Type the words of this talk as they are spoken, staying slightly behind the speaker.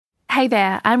Hey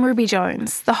there, I'm Ruby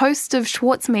Jones, the host of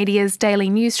Schwartz Media's daily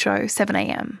news show,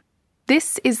 7am.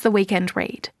 This is The Weekend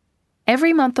Read.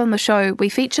 Every month on the show, we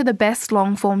feature the best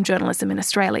long-form journalism in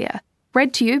Australia,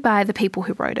 read to you by the people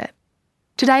who wrote it.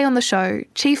 Today on the show,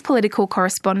 Chief Political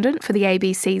Correspondent for the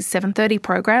ABC's 7:30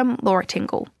 program, Laura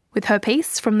Tingle, with her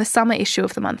piece from the summer issue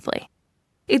of the Monthly.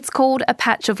 It's called A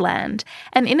Patch of Land,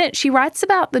 and in it she writes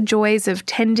about the joys of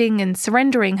tending and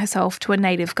surrendering herself to a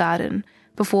native garden,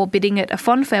 before bidding it a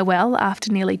fond farewell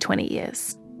after nearly 20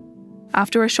 years.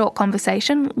 After a short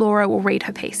conversation, Laura will read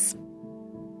her piece.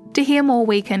 To hear more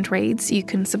Weekend Reads, you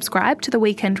can subscribe to The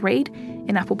Weekend Read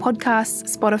in Apple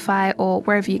Podcasts, Spotify, or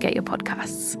wherever you get your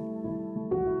podcasts.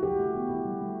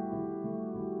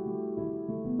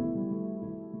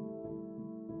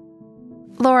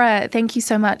 Laura, thank you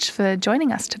so much for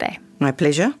joining us today. My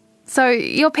pleasure. So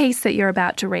your piece that you're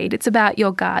about to read, it's about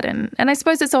your garden, and I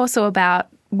suppose it's also about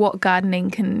what gardening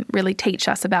can really teach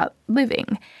us about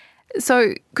living.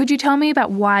 So could you tell me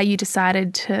about why you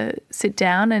decided to sit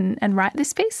down and write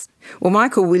this piece? Well,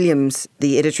 Michael Williams,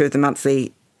 the editor of The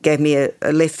Monthly, gave me a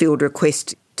left field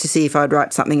request to see if I'd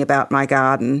write something about my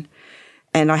garden.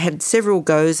 And I had several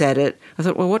goes at it. I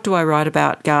thought, well, what do I write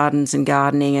about gardens and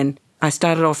gardening? And I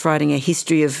started off writing a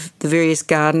history of the various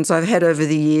gardens I've had over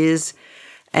the years.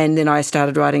 And then I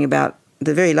started writing about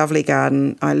the very lovely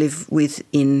garden I live with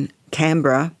in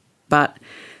Canberra. But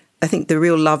I think the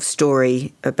real love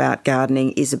story about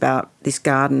gardening is about this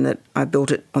garden that I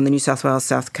built it on the New South Wales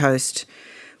south coast,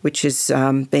 which has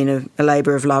been a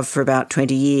labour of love for about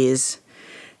 20 years.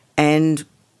 And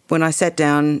when I sat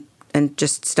down and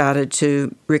just started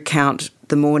to recount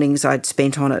the mornings I'd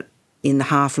spent on it in the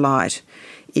half light,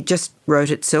 it just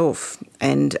wrote itself.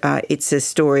 And it's a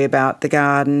story about the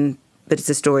garden, but it's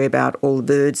a story about all the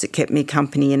birds that kept me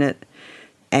company in it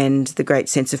and the great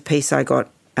sense of peace I got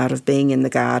out of being in the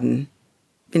garden.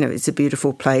 You know, it's a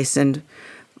beautiful place. And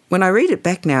when I read it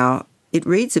back now, it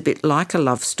reads a bit like a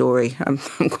love story.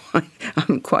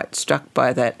 I'm quite struck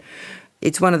by that.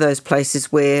 It's one of those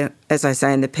places where, as I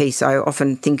say in the piece, I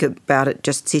often think about it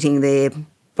just sitting there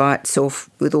by itself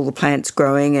with all the plants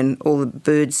growing and all the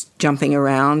birds jumping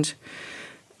around.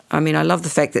 I mean, I love the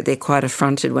fact that they're quite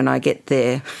affronted when I get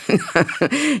there.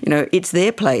 You know, it's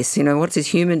their place. You know, what's this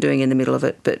human doing in the middle of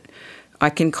it? But I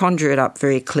can conjure it up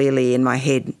very clearly in my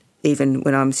head, even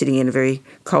when I'm sitting in a very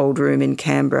cold room in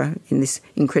Canberra in this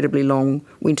incredibly long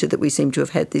winter that we seem to have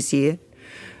had this year.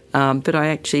 But I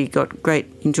actually got great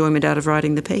enjoyment out of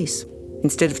writing the piece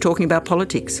instead of talking about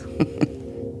politics.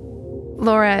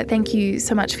 Laura, thank you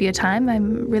so much for your time.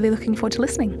 I'm really looking forward to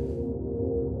listening.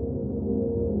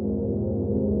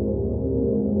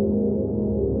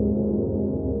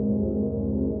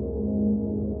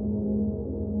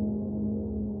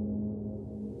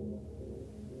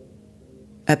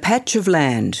 A patch of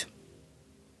land.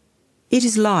 It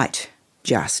is light,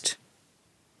 just.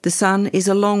 The sun is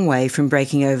a long way from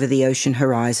breaking over the ocean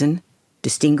horizon,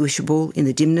 distinguishable in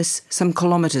the dimness some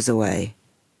kilometres away.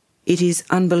 It is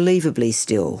unbelievably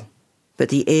still, but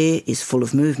the air is full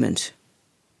of movement.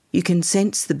 You can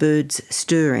sense the birds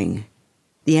stirring,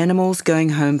 the animals going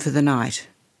home for the night.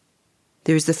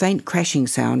 There is the faint crashing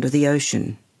sound of the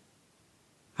ocean.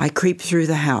 I creep through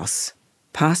the house,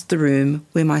 past the room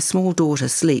where my small daughter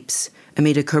sleeps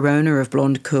amid a corona of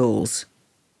blonde curls,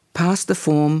 past the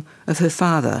form of her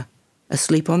father,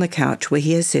 asleep on the couch where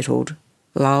he has settled,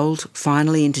 lulled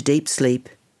finally into deep sleep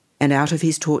and out of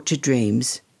his tortured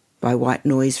dreams by white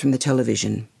noise from the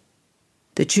television.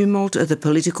 The tumult of the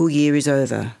political year is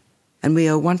over, and we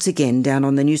are once again down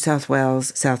on the New South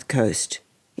Wales south coast,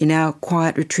 in our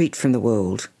quiet retreat from the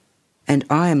world, and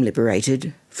I am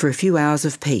liberated for a few hours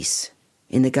of peace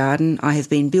in the garden I have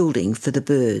been building for the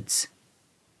birds.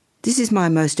 This is my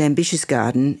most ambitious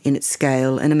garden in its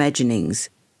scale and imaginings,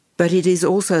 but it is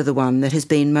also the one that has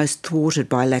been most thwarted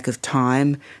by lack of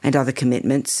time and other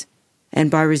commitments, and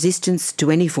by resistance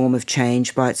to any form of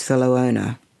change by its fellow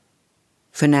owner.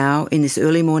 For now, in this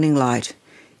early morning light,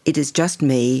 it is just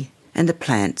me and the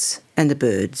plants and the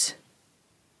birds.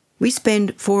 We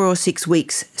spend 4 or 6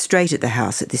 weeks straight at the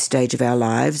house at this stage of our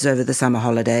lives over the summer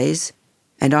holidays,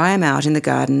 and I am out in the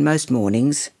garden most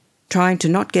mornings, trying to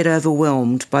not get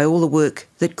overwhelmed by all the work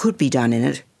that could be done in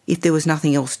it if there was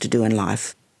nothing else to do in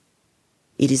life.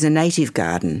 It is a native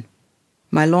garden.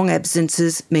 My long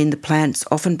absences mean the plants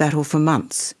often battle for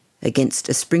months against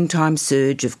a springtime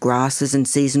surge of grasses and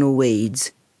seasonal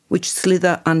weeds, which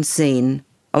slither unseen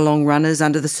along runners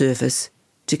under the surface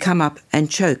to come up and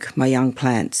choke my young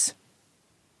plants.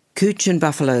 Couch and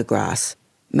buffalo grass,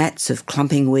 mats of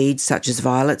clumping weeds such as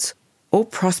violets, all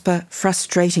prosper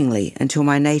frustratingly until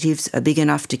my natives are big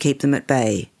enough to keep them at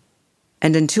bay.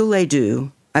 And until they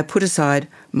do, I put aside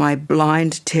my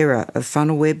blind terror of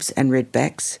funnel webs and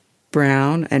redbacks,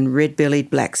 brown and red-bellied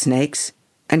black snakes,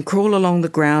 and crawl along the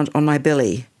ground on my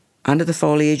belly, under the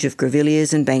foliage of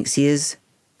grevilleas and banksias,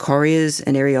 correas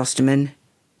and eriostemon,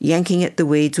 yanking at the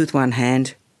weeds with one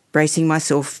hand, bracing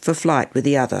myself for flight with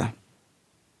the other.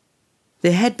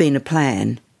 There had been a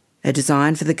plan, a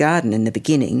design for the garden in the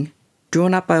beginning,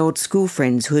 drawn up by old school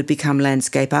friends who had become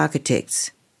landscape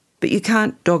architects. But you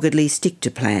can't doggedly stick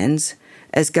to plans,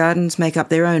 as gardens make up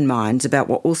their own minds about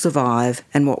what will survive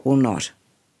and what will not.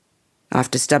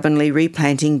 After stubbornly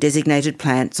replanting designated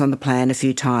plants on the plan a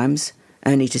few times,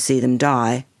 only to see them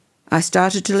die, I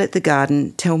started to let the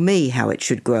garden tell me how it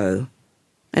should grow.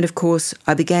 And of course,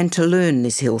 I began to learn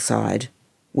this hillside,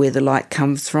 where the light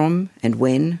comes from and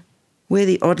when, where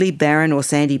the oddly barren or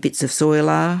sandy bits of soil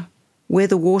are, where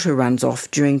the water runs off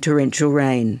during torrential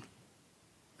rain.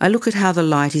 I look at how the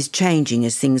light is changing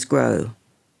as things grow.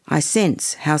 I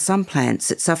sense how some plants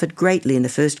that suffered greatly in the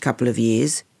first couple of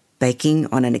years, baking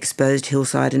on an exposed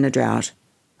hillside in a drought,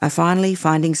 are finally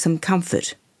finding some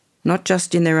comfort, not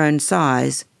just in their own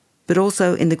size, but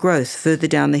also in the growth further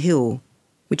down the hill,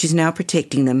 which is now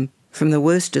protecting them from the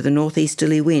worst of the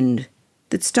northeasterly wind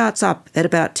that starts up at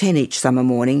about 10 each summer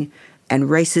morning and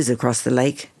races across the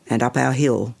lake and up our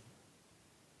hill.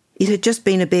 It had just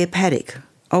been a bare paddock,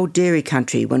 old dairy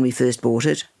country when we first bought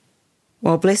it.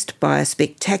 While blessed by a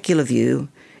spectacular view,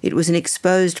 it was an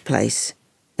exposed place,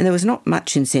 and there was not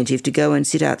much incentive to go and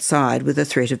sit outside with the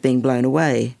threat of being blown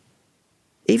away.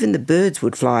 Even the birds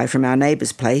would fly from our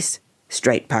neighbour's place,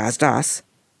 straight past us,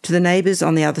 to the neighbours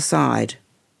on the other side.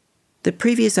 The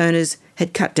previous owners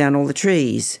had cut down all the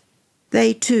trees.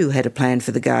 They too had a plan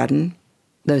for the garden,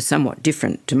 though somewhat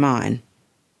different to mine.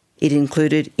 It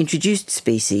included introduced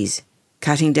species,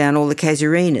 cutting down all the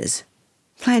casuarinas,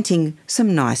 planting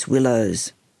some nice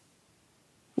willows.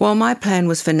 While my plan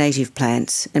was for native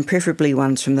plants, and preferably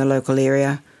ones from the local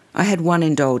area, I had one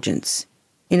indulgence.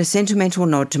 In a sentimental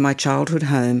nod to my childhood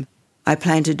home, I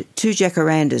planted 2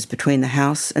 jacarandas between the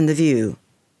house and the view.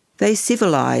 They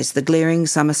civilise the glaring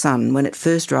summer sun when it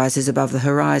first rises above the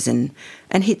horizon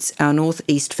and hits our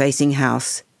north-east-facing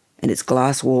house and its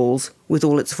glass walls with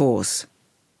all its force.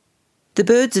 The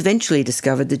birds eventually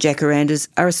discovered the jacarandas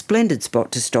are a splendid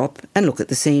spot to stop and look at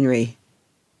the scenery.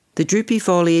 The droopy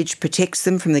foliage protects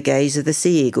them from the gaze of the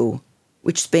sea eagle,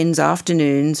 which spends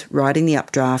afternoons riding the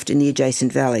updraft in the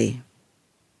adjacent valley.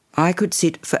 I could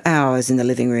sit for hours in the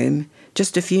living room,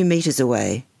 just a few metres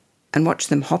away, and watch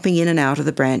them hopping in and out of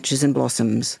the branches and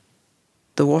blossoms.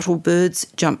 The wattle birds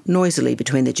jump noisily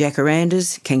between the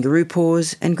jacarandas, kangaroo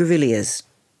paws and grevilleas.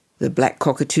 The black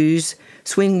cockatoos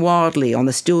swing wildly on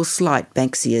the still slight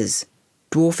banksias,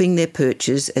 dwarfing their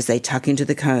perches as they tuck into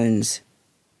the cones.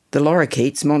 The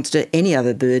lorikeets monster any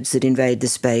other birds that invade the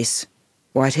space.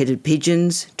 White-headed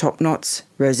pigeons, topknots,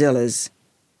 rosellas.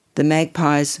 The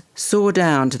magpies soar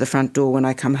down to the front door when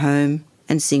I come home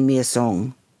and sing me a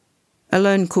song. A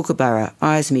lone kookaburra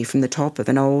eyes me from the top of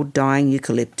an old dying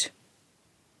eucalypt.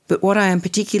 But what I am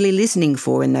particularly listening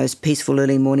for in those peaceful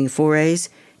early morning forays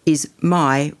is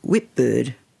my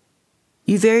whipbird.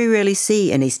 You very rarely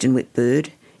see an eastern whipbird,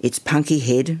 its punky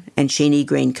head and sheeny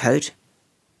green coat,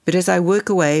 but as I work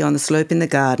away on the slope in the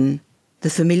garden,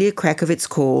 the familiar crack of its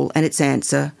call and its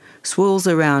answer swirls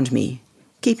around me,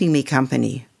 keeping me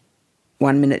company.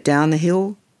 1 minute down the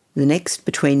hill, the next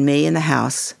between me and the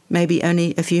house, maybe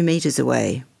only a few metres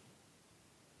away.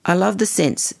 I love the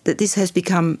sense that this has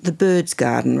become the bird's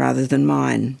garden rather than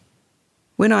mine.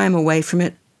 When I am away from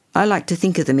it, I like to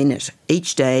think of them in it,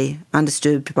 each day,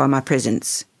 undisturbed by my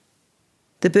presence.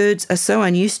 The birds are so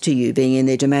unused to you being in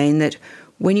their domain that,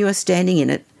 when you are standing in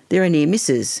it, there are near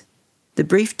misses. The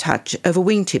brief touch of a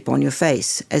wingtip on your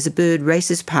face as a bird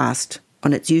races past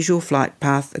on its usual flight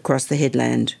path across the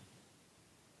headland.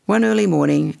 One early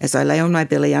morning, as I lay on my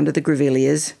belly under the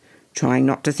grevilleas, trying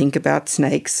not to think about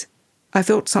snakes, I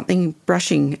felt something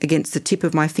brushing against the tip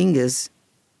of my fingers.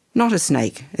 Not a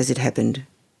snake, as it happened,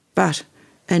 but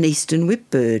an eastern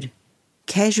whipbird,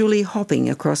 casually hopping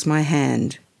across my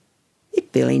hand.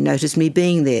 It barely noticed me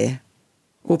being there,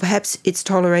 or perhaps its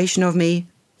toleration of me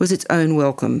was its own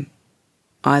welcome.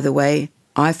 Either way,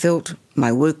 I felt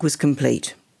my work was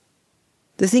complete.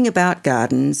 The thing about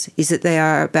gardens is that they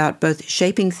are about both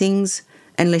shaping things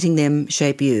and letting them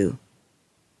shape you.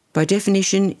 By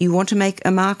definition, you want to make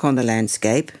a mark on the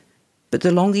landscape, but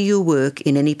the longer you work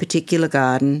in any particular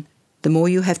garden, the more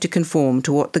you have to conform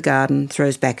to what the garden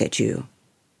throws back at you.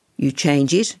 You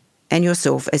change it and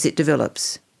yourself as it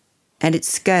develops, and its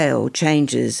scale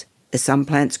changes as some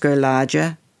plants grow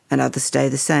larger and others stay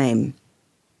the same.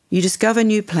 You discover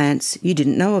new plants you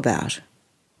didn't know about,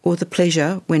 or the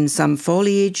pleasure when some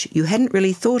foliage you hadn't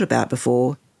really thought about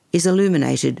before is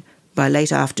illuminated by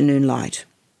late afternoon light.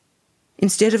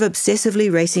 Instead of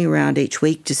obsessively racing around each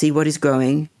week to see what is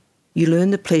growing, you learn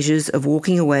the pleasures of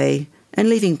walking away and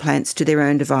leaving plants to their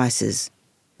own devices,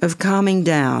 of calming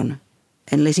down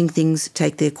and letting things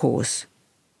take their course.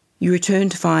 You return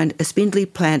to find a spindly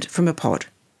plant from a pot,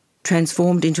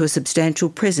 transformed into a substantial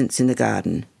presence in the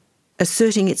garden,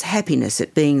 asserting its happiness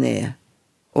at being there,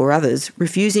 or others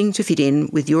refusing to fit in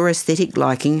with your aesthetic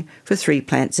liking for 3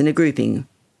 plants in a grouping,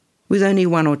 with only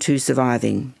 1 or 2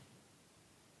 surviving.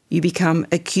 You become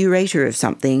a curator of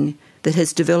something that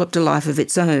has developed a life of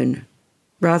its own,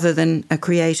 rather than a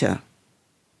creator.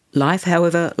 Life,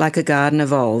 however, like a garden,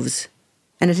 evolves,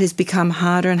 and it has become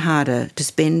harder and harder to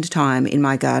spend time in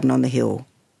my garden on the hill.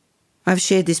 I've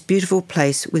shared this beautiful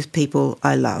place with people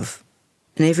I love,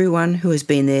 and everyone who has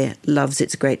been there loves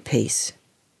its great peace.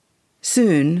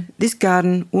 Soon, this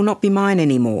garden will not be mine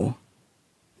anymore.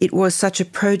 It was such a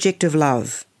project of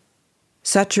love,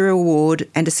 such a reward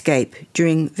and escape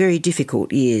during very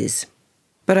difficult years.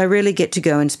 But I rarely get to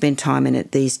go and spend time in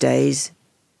it these days,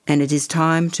 and it is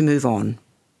time to move on.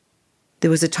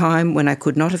 There was a time when I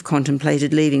could not have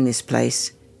contemplated leaving this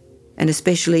place, and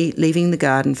especially leaving the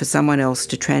garden for someone else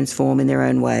to transform in their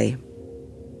own way.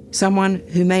 Someone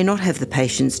who may not have the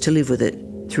patience to live with it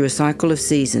through a cycle of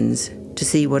seasons to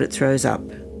see what it throws up.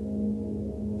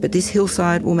 But this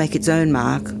hillside will make its own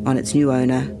mark on its new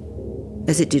owner,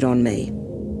 as it did on me.